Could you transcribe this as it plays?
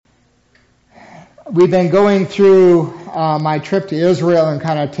We've been going through my trip to Israel and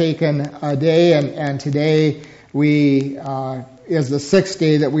kind of taken a day, and today we is the sixth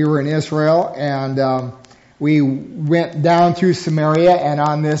day that we were in Israel, and we went down through Samaria. And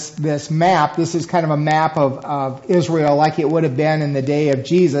on this map, this is kind of a map of Israel like it would have been in the day of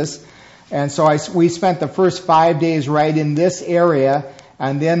Jesus. And so we spent the first 5 days right in this area,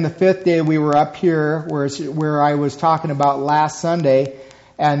 and then the fifth day we were up here where I was talking about last Sunday.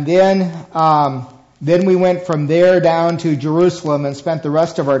 And then we went from there down to Jerusalem and spent the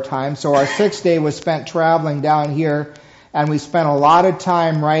rest of our time. So our sixth day was spent traveling down here, and we spent a lot of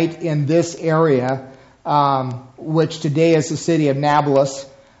time right in this area, which today is the city of Nablus.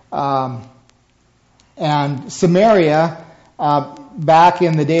 And Samaria, back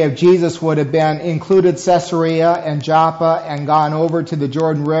in the day of Jesus, would have been included Caesarea and Joppa and gone over to the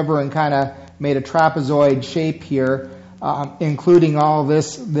Jordan River and kind of made a trapezoid shape here, including all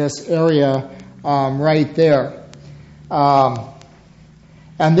this area right there.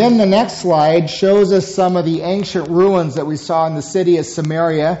 And then the next slide shows us some of the ancient ruins that we saw in the city of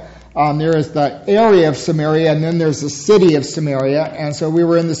Samaria. There is the area of Samaria, and then there's the city of Samaria. And so we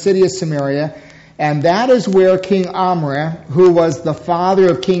were in the city of Samaria, and that is where King Omri, who was the father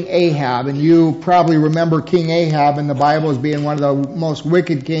of King Ahab, and you probably remember King Ahab in the Bible as being one of the most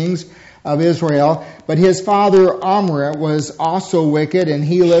wicked kings of Israel, but his father Omri was also wicked, and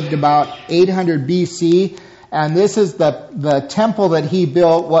he lived about 800 BC. And this is the temple that he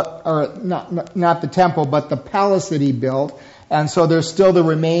built, not the temple, but the palace that he built. And so there's still the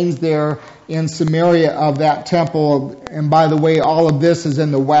remains there in Samaria of that temple. And by the way, all of this is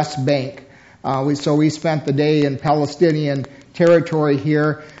in the West Bank. So we spent the day in Palestinian territory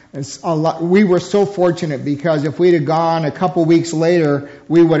here. We were so fortunate, because if we'd have gone a couple weeks later,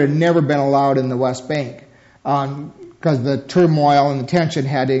 we would have never been allowed in the West Bank, because the turmoil and the tension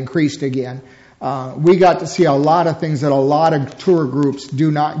had increased again. We got to see a lot of things that a lot of tour groups do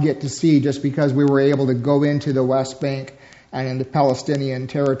not get to see, just because we were able to go into the West Bank and into Palestinian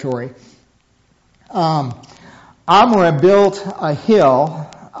territory. Omri built a hill,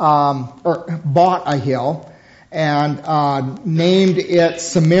 or bought a hill, and named it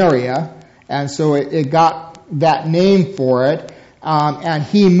Samaria, and so it got that name for it. And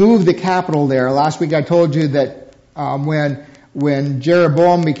he moved the capital there. Last week I told you that when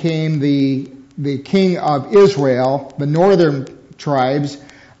Jeroboam became the king of Israel, the northern tribes,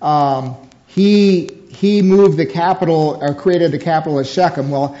 he moved the capital, or created the capital of Shechem.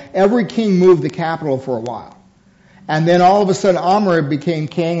 Well, every king moved the capital for a while, and then all of a sudden Omri became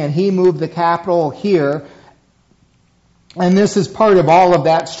king, and he moved the capital here. And this is part of all of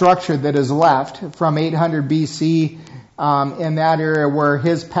that structure that is left from 800 BC in that area where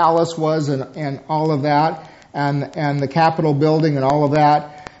his palace was, and all of that, and the Capitol building and all of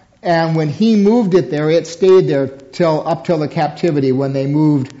that. And when he moved it there, it stayed there up till the captivity, when they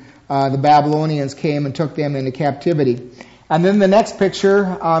moved. The Babylonians came and took them into captivity. And then the next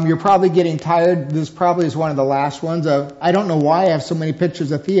picture, you're probably getting tired. This probably is one of the last ones. I don't know why I have so many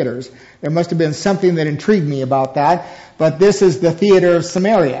pictures of theaters. There must have been something that intrigued me about that. But this is the theater of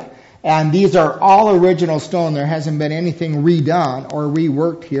Samaria. And these are all original stone. There hasn't been anything redone or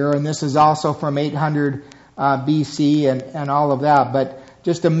reworked here. And this is also from 800 BC and all of that. But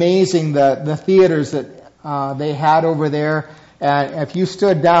just amazing the theaters that they had over there. And if you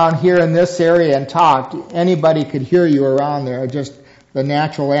stood down here in this area and talked, anybody could hear you around there. Just the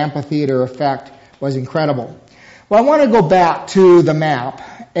natural amphitheater effect was incredible. Well, I want to go back to the map.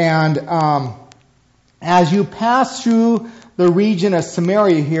 And as you pass through the region of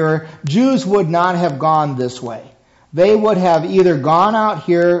Samaria here, Jews would not have gone this way. They would have either gone out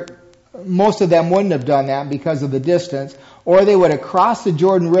here, most of them wouldn't have done that because of the distance, or they would have crossed the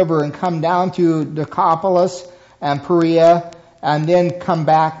Jordan River and come down to Decapolis and Perea, and then come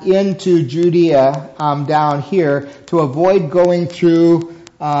back into Judea down here to avoid going through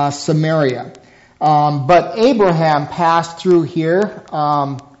Samaria. But Abraham passed through here,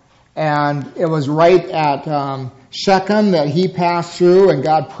 and it was right at Shechem that he passed through, and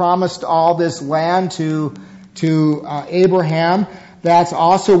God promised all this land to Abraham. That's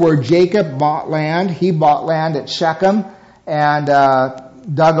also where Jacob bought land. He bought land at Shechem and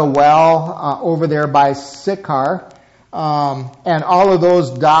dug a well over there by Sychar. And all of those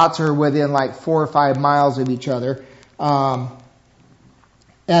dots are within like 4 or 5 miles of each other. And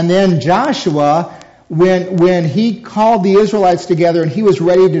then Joshua, when he called the Israelites together and he was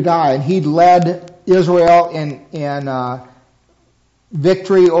ready to die, and he'd led Israel in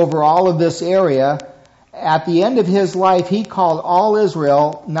victory over all of this area, at the end of his life, he called all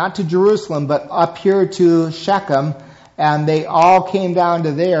Israel, not to Jerusalem, but up here to Shechem, and they all came down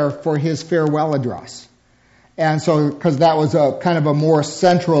to there for his farewell address. And so, because that was a kind of a more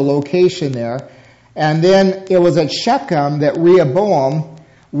central location there. And then it was at Shechem that Rehoboam,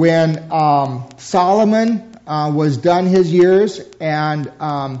 when Solomon was done his years, and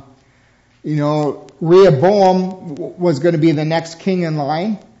Rehoboam was going to be the next king in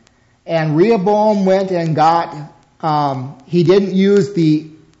line, and Rehoboam went and got. He didn't use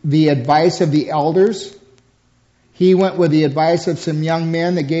the advice of the elders. He went with the advice of some young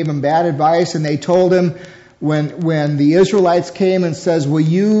men that gave him bad advice, and they told him, when the Israelites came and says, will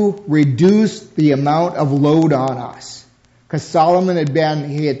you reduce the amount of load on us? Because Solomon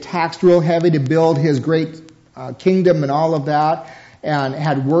had taxed real heavy to build his great kingdom and all of that, and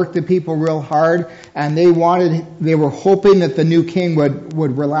had worked the people real hard, and they were hoping that the new king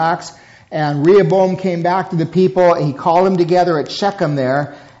would relax. And Rehoboam came back to the people, he called them together at Shechem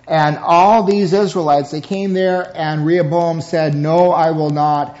there, and all these Israelites, they came there, and Rehoboam said, no, I will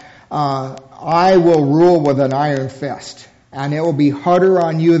not. I will rule with an iron fist, and it will be harder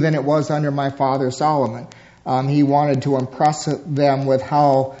on you than it was under my father Solomon. He wanted to impress them with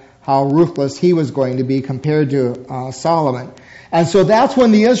how ruthless he was going to be compared to Solomon. And so that's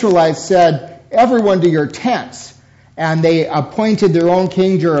when the Israelites said, everyone to your tents. And they appointed their own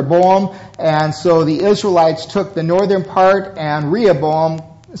king, Jeroboam. And so the Israelites took the northern part, and Rehoboam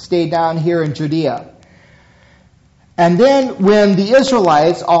stayed down here in Judea. And then when the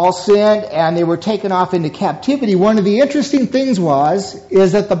Israelites all sinned and they were taken off into captivity, one of the interesting things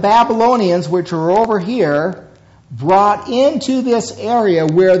is that the Babylonians, which were over here, brought into this area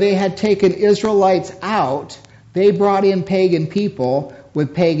where they had taken Israelites out, they brought in pagan people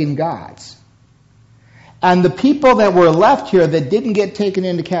with pagan gods. And the people that were left here that didn't get taken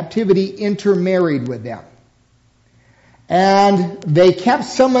into captivity intermarried with them. And they kept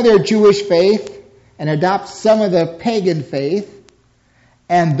some of their Jewish faith and adopt some of the pagan faith,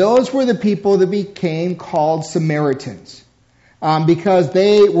 and those were the people that became called Samaritans, because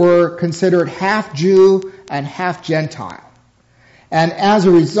they were considered half Jew and half Gentile. And as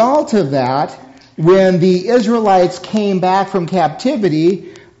a result of that, when the Israelites came back from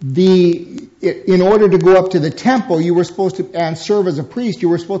captivity, in order to go up to the temple, you were supposed to, and serve as a priest, you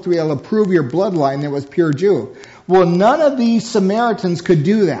were supposed to be able to prove your bloodline that was pure Jew. Well, none of these Samaritans could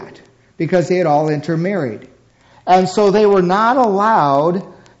do that, because they had all intermarried. And so they were not allowed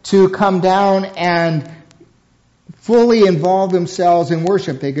to come down and fully involve themselves in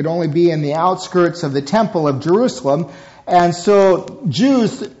worship. They could only be in the outskirts of the temple of Jerusalem. And so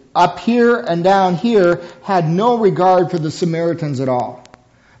Jews up here and down here had no regard for the Samaritans at all.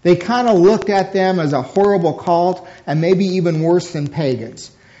 They kind of looked at them as a horrible cult, and maybe even worse than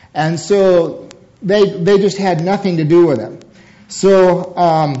pagans. And so they just had nothing to do with them.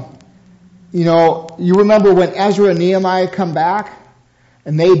 So, you remember when Ezra and Nehemiah come back,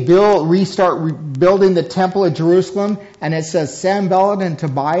 and they restart building the temple of Jerusalem, and it says Sanballat and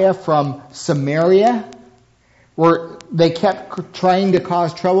Tobiah from Samaria, where they kept trying to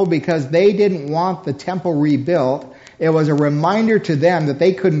cause trouble because they didn't want the temple rebuilt. It was a reminder to them that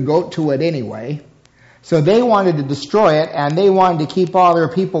they couldn't go to it anyway. So they wanted to destroy it, and they wanted to keep all their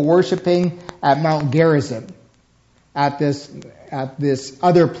people worshiping at Mount Gerizim, at this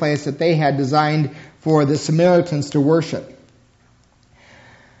other place that they had designed for the Samaritans to worship.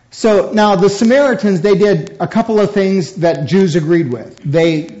 So now the Samaritans, they did a couple of things that Jews agreed with.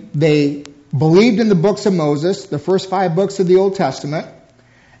 They believed in the books of Moses, the first 5 books of the Old Testament,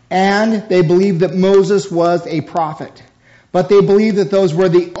 and they believed that Moses was a prophet. But they believed that those were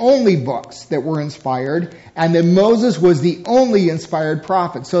the only books that were inspired, and that Moses was the only inspired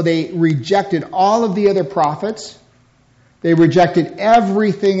prophet. So they rejected all of the other prophets. They rejected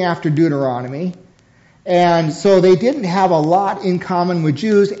everything after Deuteronomy. And so they didn't have a lot in common with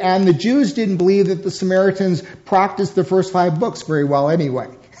Jews, and the Jews didn't believe that the Samaritans practiced the first 5 books very well anyway.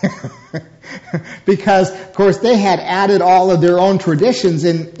 Because, of course, they had added all of their own traditions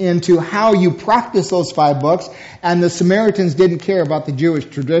into how you practice those 5 books, and the Samaritans didn't care about the Jewish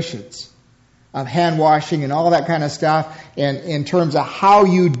traditions of hand washing and all that kind of stuff in terms of how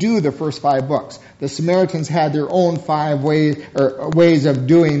you do the first 5 books. The Samaritans had their own 5 ways of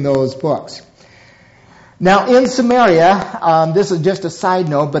doing those books. Now in Samaria, this is just a side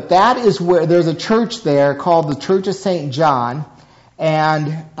note, but that is where there's a church there called the Church of St. John.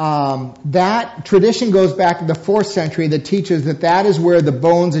 And that tradition goes back to the 4th century that teaches that is where the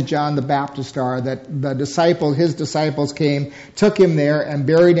bones of John the Baptist are, that his disciples came, took him there and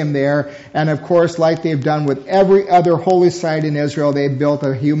buried him there. And of course, like they've done with every other holy site in Israel, they've built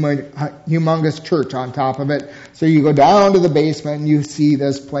a humongous church on top of it. So you go down to the basement and you see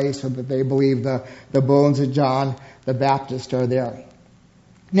this place that they believe the bones of John the Baptists are there.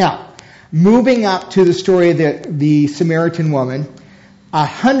 Now, moving up to the story of the Samaritan woman,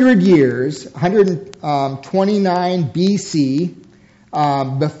 100 years, 129 BC,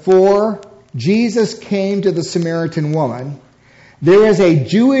 before Jesus came to the Samaritan woman, there is a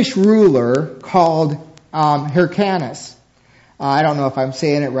Jewish ruler called Hyrcanus. I don't know if I'm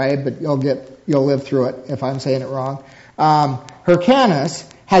saying it right, but you'll live through it if I'm saying it wrong. Hyrcanus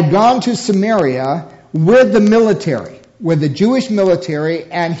had gone to Samaria with the military, with the Jewish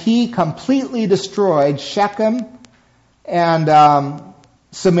military, and he completely destroyed Shechem and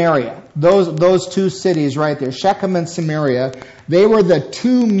Samaria. Those two cities right there, Shechem and Samaria, they were the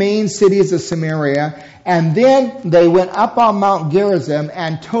two main cities of Samaria, and then they went up on Mount Gerizim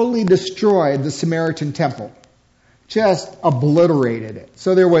and totally destroyed the Samaritan temple. Just obliterated it.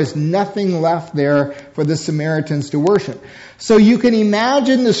 So there was nothing left there for the Samaritans to worship. So you can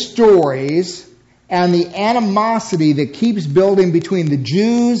imagine the stories and the animosity that keeps building between the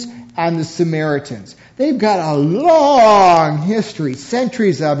Jews and the Samaritans. They've got a long history,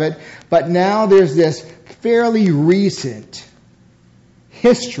 centuries of it, but now there's this fairly recent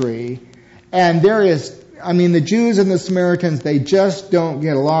history, and the Jews and the Samaritans, they just don't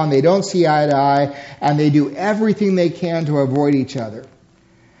get along. They don't see eye to eye, and they do everything they can to avoid each other.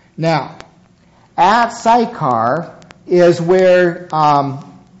 Now, at Sychar is where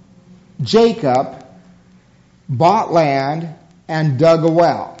Jacob bought land and dug a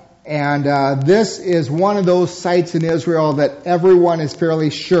well. And this is one of those sites in Israel that everyone is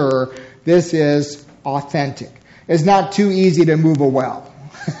fairly sure this is authentic. It's not too easy to move a well.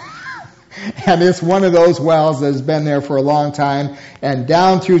 And it's one of those wells that has been there for a long time. And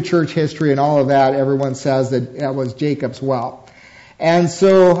down through church history and all of that, everyone says that it was Jacob's well. And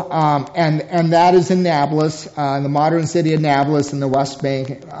so, and that is in Nablus, in the modern city of Nablus in the West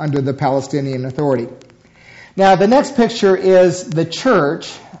Bank under the Palestinian Authority. Now, the next picture is the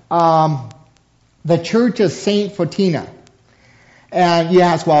church of St. Fotina. And you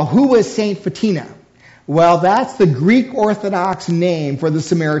ask, well, who was St. Fotina? Well, that's the Greek Orthodox name for the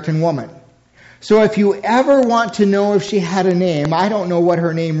Samaritan woman. So if you ever want to know if she had a name, I don't know what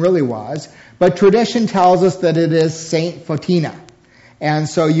her name really was, but tradition tells us that it is St. Fotina. And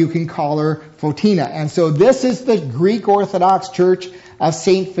so you can call her Fotina. And so this is the Greek Orthodox Church of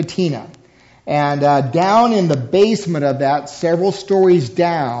St. Fotina. And down in the basement of that, several stories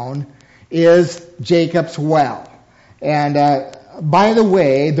down, is Jacob's well. And by the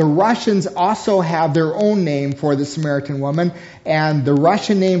way, the Russians also have their own name for the Samaritan woman, and the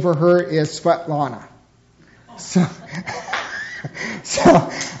Russian name for her is Svetlana. So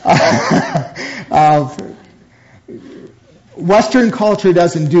Western culture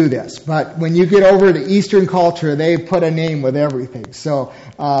doesn't do this, but when you get over to Eastern culture, they put a name with everything. So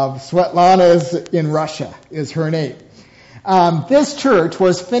Svetlana is in Russia is her name. This church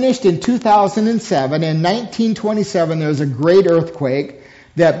was finished in 2007. In 1927, there was a great earthquake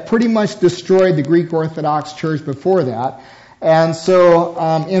that pretty much destroyed the Greek Orthodox Church before that. And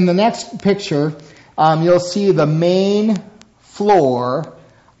so in the next picture, you'll see the main floor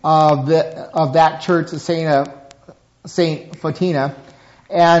of that church of St. Fotina.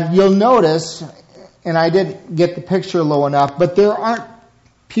 And you'll notice, and I didn't get the picture low enough, but there aren't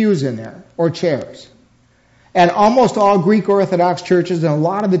pews in there or chairs. And almost all Greek Orthodox churches, and a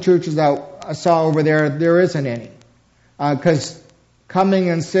lot of the churches I saw over there isn't any. Because coming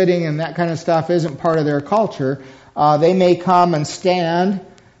and sitting and that kind of stuff isn't part of their culture. They may come and stand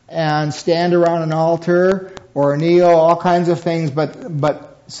around an altar or kneel, all kinds of things,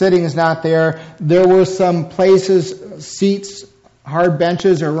 but sitting is not there. There were some places, seats, hard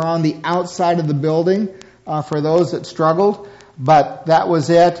benches around the outside of the building for those that struggled. But that was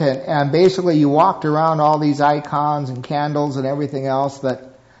it, and basically you walked around all these icons and candles and everything else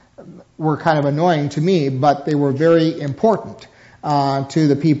that were kind of annoying to me, but they were very important to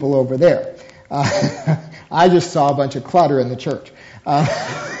the people over there. I just saw a bunch of clutter in the church.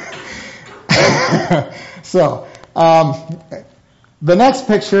 So, the next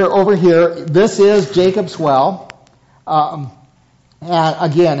picture over here, this is Jacob's well. And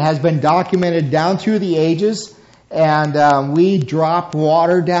again, has been documented down through the ages. And we dropped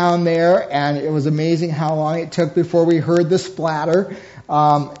water down there, and it was amazing how long it took before we heard the splatter.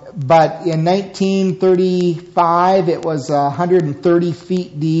 But in 1935, it was 130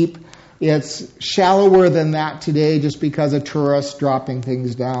 feet deep. It's shallower than that today just because of tourists dropping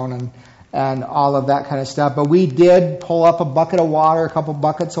things down and all of that kind of stuff. But we did pull up a bucket of water, a couple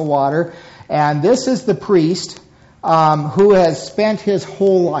buckets of water. And this is the priest who has spent his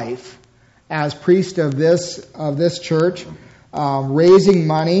whole life as priest of this church, raising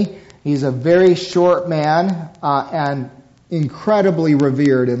money He's a very short man and incredibly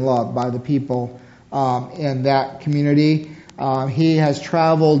revered and loved by the people in that community. He has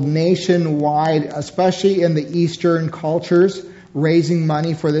traveled nationwide, especially in the Eastern cultures, raising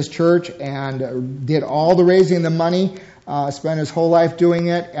money for this church, and did all the raising of the money, spent his whole life doing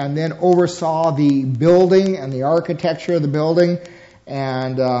it, and then oversaw the building and the architecture of the building,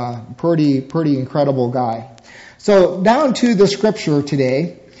 and pretty incredible guy. So down to the scripture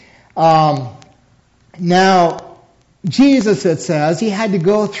today. Now, Jesus, it says, he had to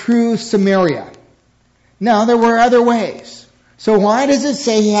go through Samaria. Now, there were other ways. So why does it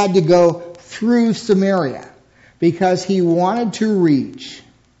say he had to go through Samaria? Because he wanted to reach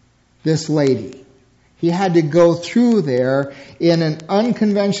this lady. He had to go through there in an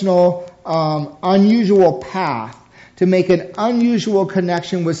unconventional, unusual path to make an unusual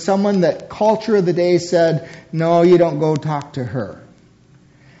connection with someone that culture of the day said, no, you don't go talk to her.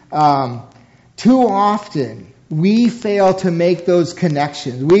 Too often, we fail to make those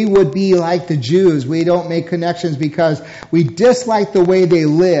connections. We would be like the Jews. We don't make connections because we dislike the way they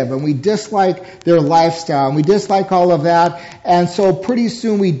live, and we dislike their lifestyle, and we dislike all of that, and so pretty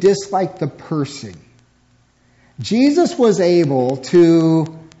soon we dislike the person. Jesus was able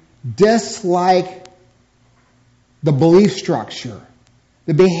to dislike the belief structure,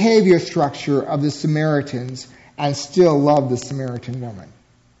 the behavior structure of the Samaritans, and still love the Samaritan woman.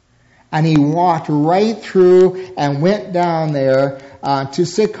 And he walked right through and went down there to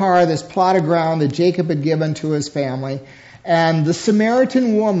Sychar, this plot of ground that Jacob had given to his family. And the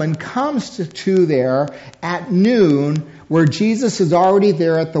Samaritan woman comes to there at noon, where Jesus is already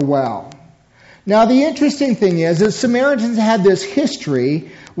there at the well. Now, the interesting thing is that Samaritans had this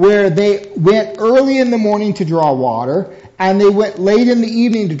history where they went early in the morning to draw water, and they went late in the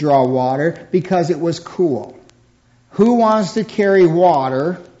evening to draw water because it was cool. Who wants to carry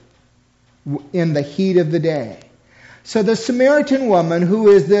water in the heat of the day? So the Samaritan woman, who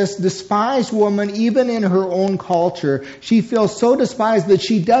is this despised woman even in her own culture, she feels so despised that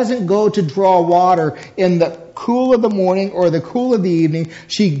she doesn't go to draw water in the cool of the morning or the cool of the evening.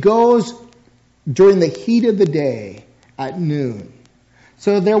 She goes during the heat of the day at noon.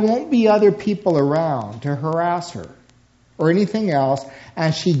 So there won't be other people around to harass her or anything else.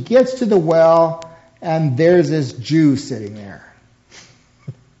 And she gets to the well, and there's this Jew sitting there.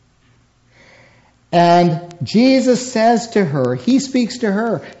 And Jesus says to her, he speaks to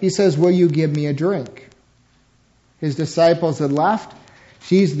her, he says, will you give me a drink? His disciples had left.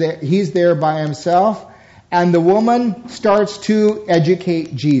 He's there by himself. And the woman starts to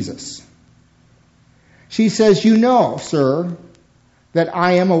educate Jesus. She says, you know, sir, that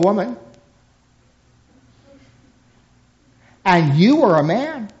I am a woman. And you are a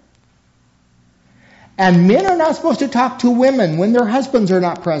man. And men are not supposed to talk to women when their husbands are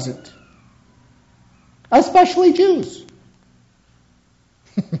not present. Especially Jews.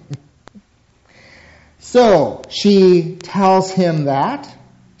 So she tells him that.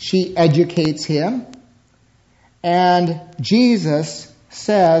 She educates him. And Jesus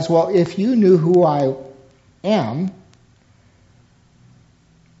says, well, if you knew who I am,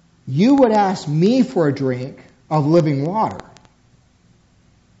 you would ask me for a drink of living water,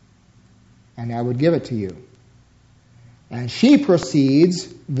 and I would give it to you. And she proceeds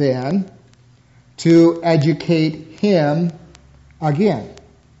then to educate him again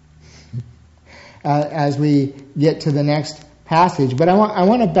as we get to the next passage. But I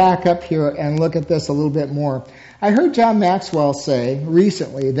want to back up here and look at this a little bit more. I heard John Maxwell say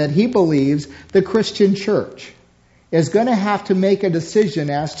recently that he believes the Christian church is going to have to make a decision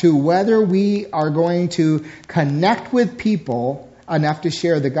as to whether we are going to connect with people enough to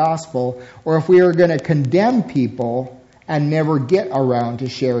share the gospel, or if we are going to condemn people and never get around to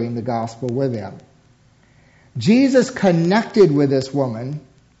sharing the gospel with them. Jesus connected with this woman,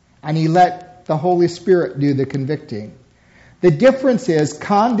 and he let the Holy Spirit do the convicting. The difference is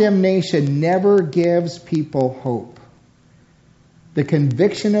condemnation never gives people hope. The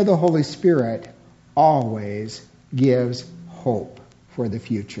conviction of the Holy Spirit always gives hope for the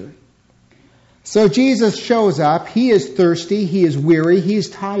future. So Jesus shows up. He is thirsty. He is weary. He's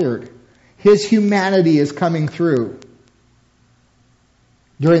tired. His humanity is coming through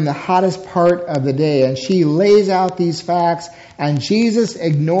during the hottest part of the day. And she lays out these facts, and Jesus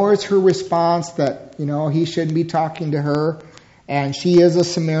ignores her response that, he shouldn't be talking to her, and she is a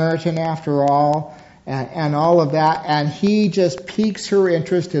Samaritan after all, and all of that. And he just piques her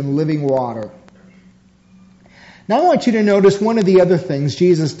interest in living water. Now I want you to notice one of the other things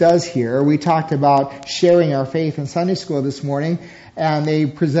Jesus does here. We talked about sharing our faith in Sunday school this morning, and they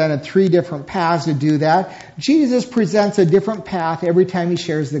presented 3 different paths to do that. Jesus presents a different path every time he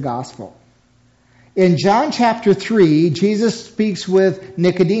shares the gospel. In John chapter 3, Jesus speaks with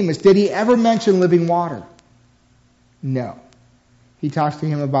Nicodemus. Did he ever mention living water? No. He talks to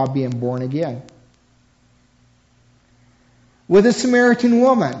him about being born again. With a Samaritan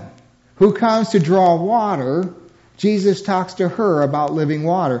woman who comes to draw water, Jesus talks to her about living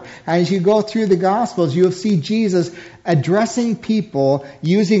water. And as you go through the Gospels, you'll see Jesus addressing people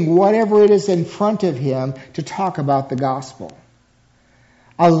using whatever it is in front of him to talk about the gospel.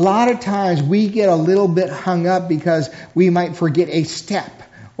 A lot of times we get a little bit hung up because we might forget a step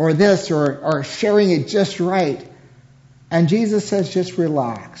or this or sharing it just right. And Jesus says, just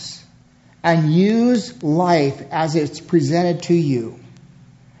relax and use life as it's presented to you.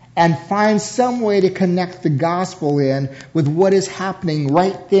 And find some way to connect the gospel in with what is happening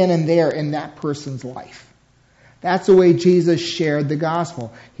right then and there in that person's life. That's the way Jesus shared the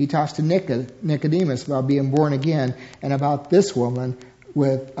gospel. He talks to Nicodemus about being born again, and about this woman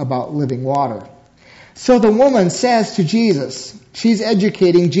about living water. So the woman says to Jesus, she's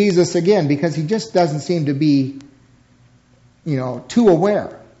educating Jesus again because he just doesn't seem to be, too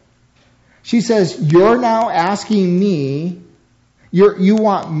aware. She says, you're now asking me, you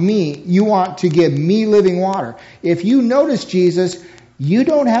want to give me living water. If you notice, Jesus, you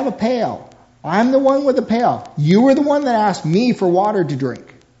don't have a pail. I'm the one with the pail. You were the one that asked me for water to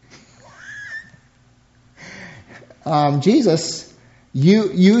drink. Jesus,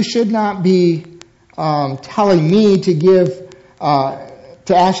 you should not be telling me to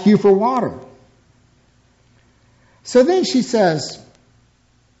ask you for water. So then she starts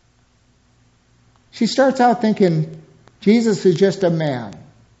out thinking, Jesus is just a man,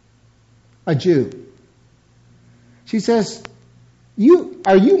 a Jew. She says,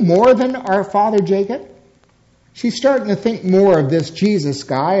 are you more than our father Jacob? She's starting to think more of this Jesus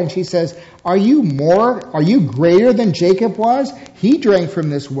guy, and she says, are you greater than Jacob was? He drank from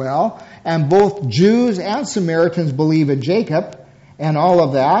this well, and both Jews and Samaritans believe in Jacob and all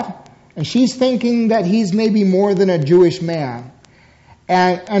of that. And she's thinking that he's maybe more than a Jewish man.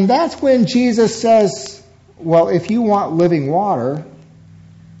 And that's when Jesus says, well, if you want living water,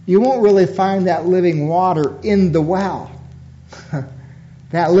 you won't really find that living water in the well.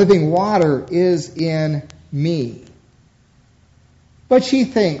 That living water is in me. But she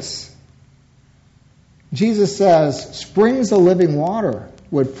thinks, Jesus says, springs of living water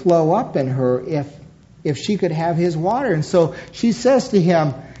would flow up in her if she could have his water. And so she says to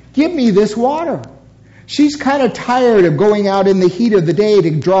him, give me this water. She's kind of tired of going out in the heat of the day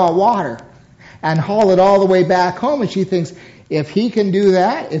to draw water and haul it all the way back home. And she thinks, if he can do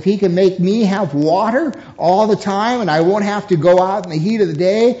that, if he can make me have water all the time and I won't have to go out in the heat of the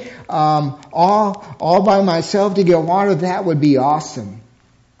day all by myself to get water, that would be awesome.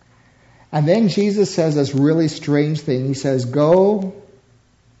 And then Jesus says this really strange thing. He says, go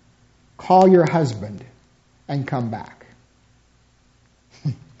call your husband and come back.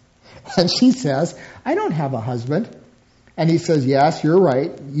 And she says, I don't have a husband. And he says, yes, you're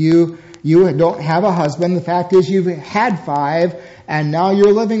right. You don't have a husband. The fact is you've had 5 and now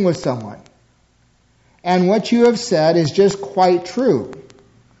you're living with someone. And what you have said is just quite true.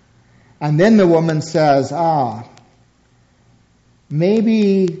 And then the woman says,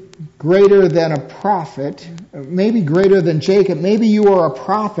 maybe greater than a prophet, maybe greater than Jacob, maybe you are a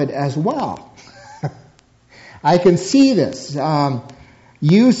prophet as well. I can see this.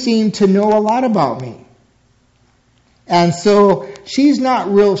 You seem to know a lot about me. And so she's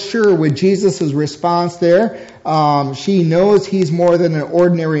not real sure with Jesus' response there. She knows he's more than an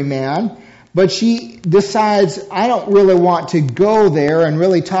ordinary man. But she decides, I don't really want to go there and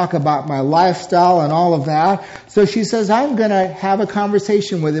really talk about my lifestyle and all of that. So she says, I'm going to have a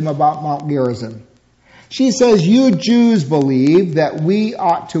conversation with him about Mount Gerizim. She says, you Jews believe that we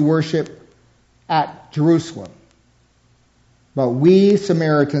ought to worship at Jerusalem. But we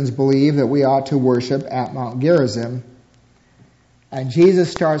Samaritans believe that we ought to worship at Mount Gerizim. And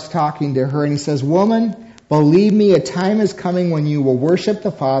Jesus starts talking to her and he says, woman, believe me, a time is coming when you will worship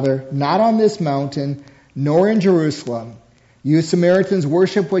the Father, not on this mountain, nor in Jerusalem. You Samaritans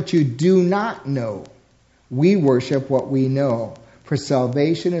worship what you do not know. We worship what we know, for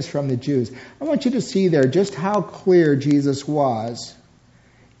salvation is from the Jews. I want you to see there just how clear Jesus was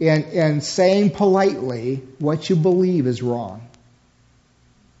in saying politely, what you believe is wrong.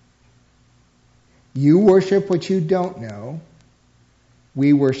 You worship what you don't know.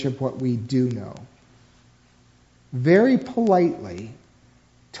 We worship what we do know. Very politely,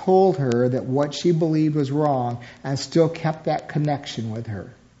 told her that what she believed was wrong and still kept that connection with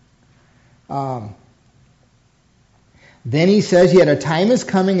her. Then he says, yet a time is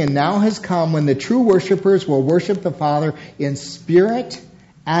coming and now has come when the true worshipers will worship the Father in spirit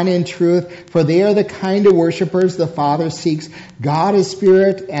and in truth, for they are the kind of worshipers the Father seeks. God is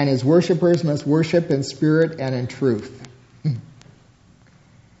spirit, and his worshipers must worship in spirit and in truth.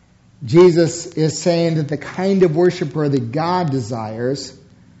 Jesus is saying that the kind of worshiper that God desires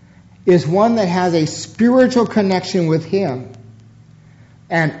is one that has a spiritual connection with him,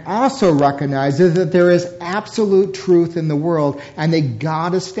 and also recognizes that there is absolute truth in the world, and that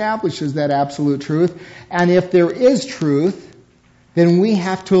God establishes that absolute truth. And if there is truth, then we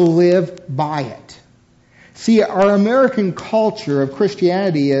have to live by it. See, our American culture of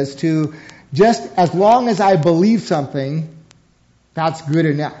Christianity is to just, as long as I believe something, that's good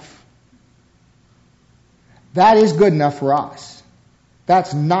enough. That is good enough for us.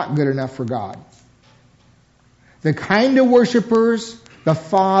 That's not good enough for God. The kind of worshipers the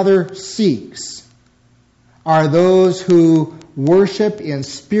Father seeks are those who worship in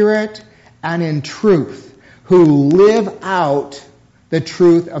spirit and in truth, who live out the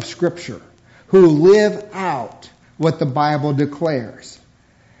truth of Scripture, who live out what the Bible declares.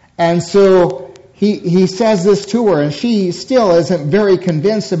 And so he says this to her, and she still isn't very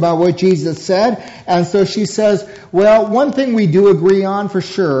convinced about what Jesus said. And so she says, well, one thing we do agree on for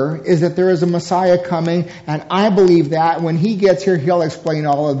sure is that there is a Messiah coming, and I believe that. When he gets here, he'll explain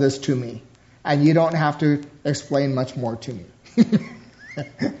all of this to me. And you don't have to explain much more to me.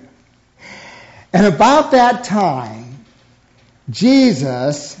 And about that time,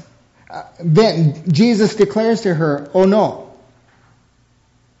 Jesus declares to her, oh no,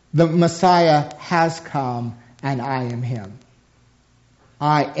 the Messiah has come, and I am him.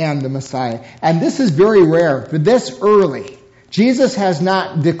 I am the Messiah. And this is very rare. For this early, Jesus has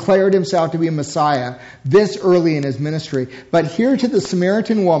not declared himself to be a Messiah this early in his ministry. But here to the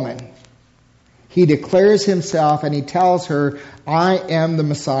Samaritan woman, he declares himself and he tells her, I am the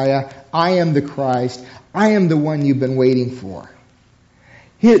Messiah. I am the Christ. I am the one you've been waiting for.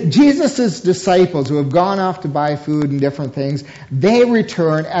 Jesus' disciples who have gone off to buy food and different things, they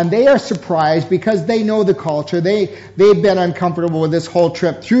return and they are surprised because they know the culture. They've been uncomfortable with this whole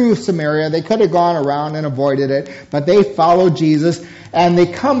trip through Samaria. They could have gone around and avoided it, but they followed Jesus, and they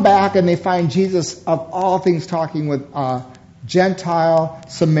come back and they find Jesus, of all things, talking with a Gentile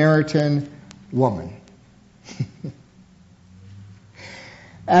Samaritan woman.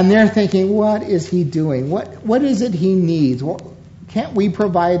 And they're thinking, what is he doing? What is it he needs? Can't we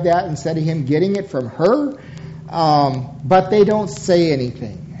provide that instead of him getting it from her? But they don't say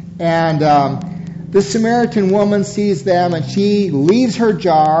anything. And the Samaritan woman sees them, and she leaves her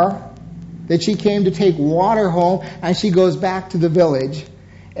jar that she came to take water home, and she goes back to the village.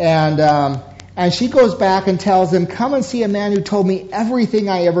 And she goes back and tells them, come and see a man who told me everything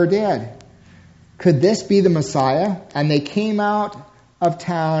I ever did. Could this be the Messiah? And they came out of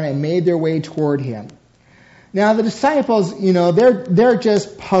town and made their way toward him. Now the disciples, they're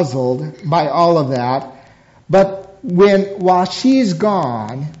just puzzled by all of that. But while she's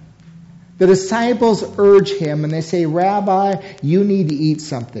gone, the disciples urge him and they say, Rabbi, you need to eat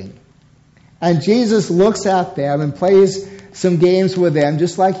something. And Jesus looks at them and plays some games with them,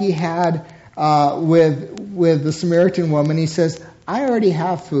 just like he had with the Samaritan woman. He says, I already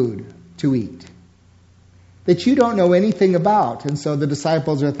have food to eat that you don't know anything about. And so the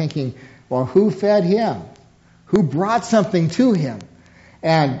disciples are thinking, well, who fed him? Who brought something to him?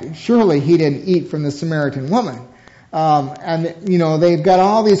 And surely he didn't eat from the Samaritan woman. They've got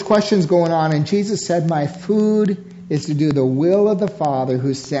all these questions going on. And Jesus said, my food is to do the will of the Father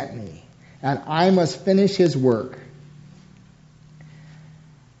who sent me. And I must finish his work.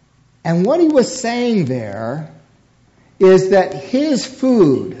 And what he was saying there is that his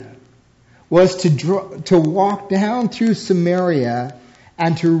food was to walk down through Samaria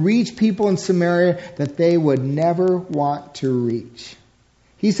and to reach people in Samaria that they would never want to reach.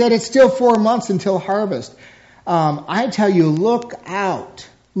 He said it's still 4 months until harvest. I tell you, look out.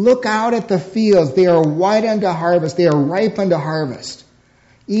 Look out at the fields. They are white unto harvest. They are ripe unto harvest.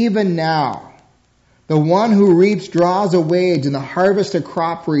 Even now, the one who reaps draws a wage, and the harvest a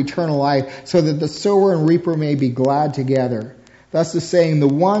crop for eternal life, so that the sower and reaper may be glad together. Thus the saying, the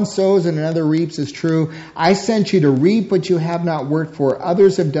one sows and another reaps, is true. I sent you to reap what you have not worked for.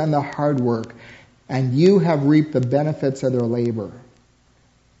 Others have done the hard work, and you have reaped the benefits of their labor.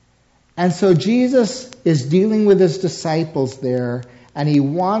 And so Jesus is dealing with his disciples there, And he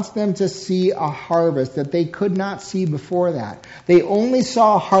wants them to see a harvest that they could not see before that. They only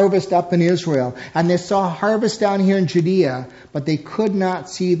saw a harvest up in Israel, and they saw a harvest down here in Judea, but they could not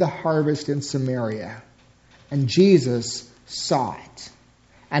see the harvest in Samaria. And Jesus saw it,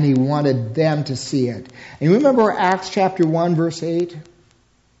 and he wanted them to see it. And you remember Acts chapter 1, verse 8,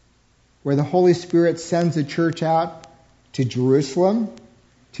 where the Holy Spirit sends the church out to Jerusalem,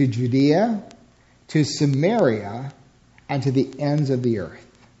 to Judea, to Samaria, and to the ends of the earth.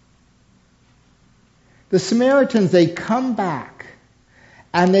 The Samaritans, they come back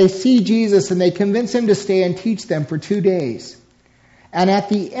and they see Jesus and they convince him to stay and teach them for 2 days. And at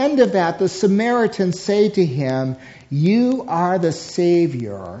the end of that, the Samaritans say to him, "You are the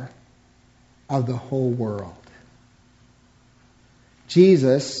Savior of the whole world."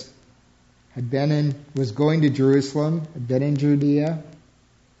 Jesus was going to Jerusalem, had been in Judea,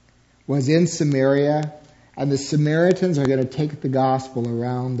 was in Samaria, and the Samaritans are going to take the gospel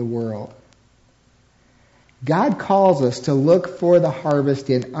around the world. God calls us to look for the harvest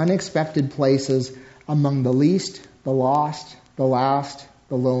in unexpected places among the least, the lost, the last,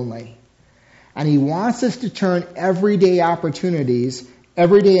 the lonely. And he wants us to turn everyday opportunities,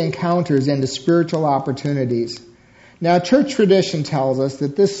 everyday encounters into spiritual opportunities. Now, church tradition tells us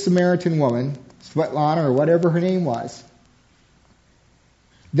that this Samaritan woman, Svetlana or whatever her name was,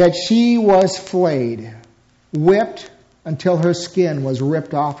 that she was flayed, whipped until her skin was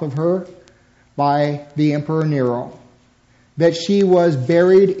ripped off of her by the Emperor Nero. That she was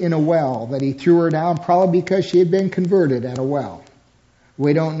buried in a well, that he threw her down probably because she had been converted at a well.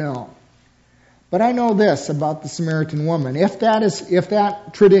 We don't know. But I know this about the Samaritan woman. If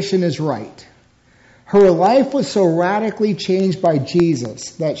that tradition is right, her life was so radically changed by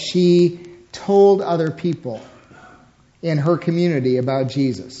Jesus that she told other people in her community about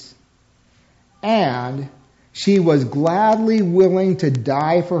Jesus. And she was gladly willing to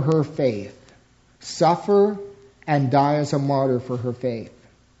die for her faith, suffer and die as a martyr for her faith.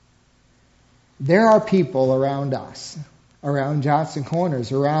 There are people around us, around Johnson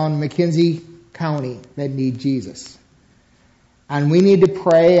Corners, around McKenzie County that need Jesus. And we need to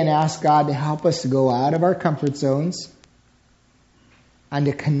pray and ask God to help us to go out of our comfort zones and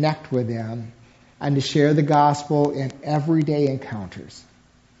to connect with them and to share the gospel in everyday encounters.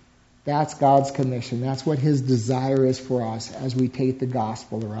 That's God's commission. That's what his desire is for us as we take the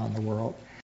gospel around the world.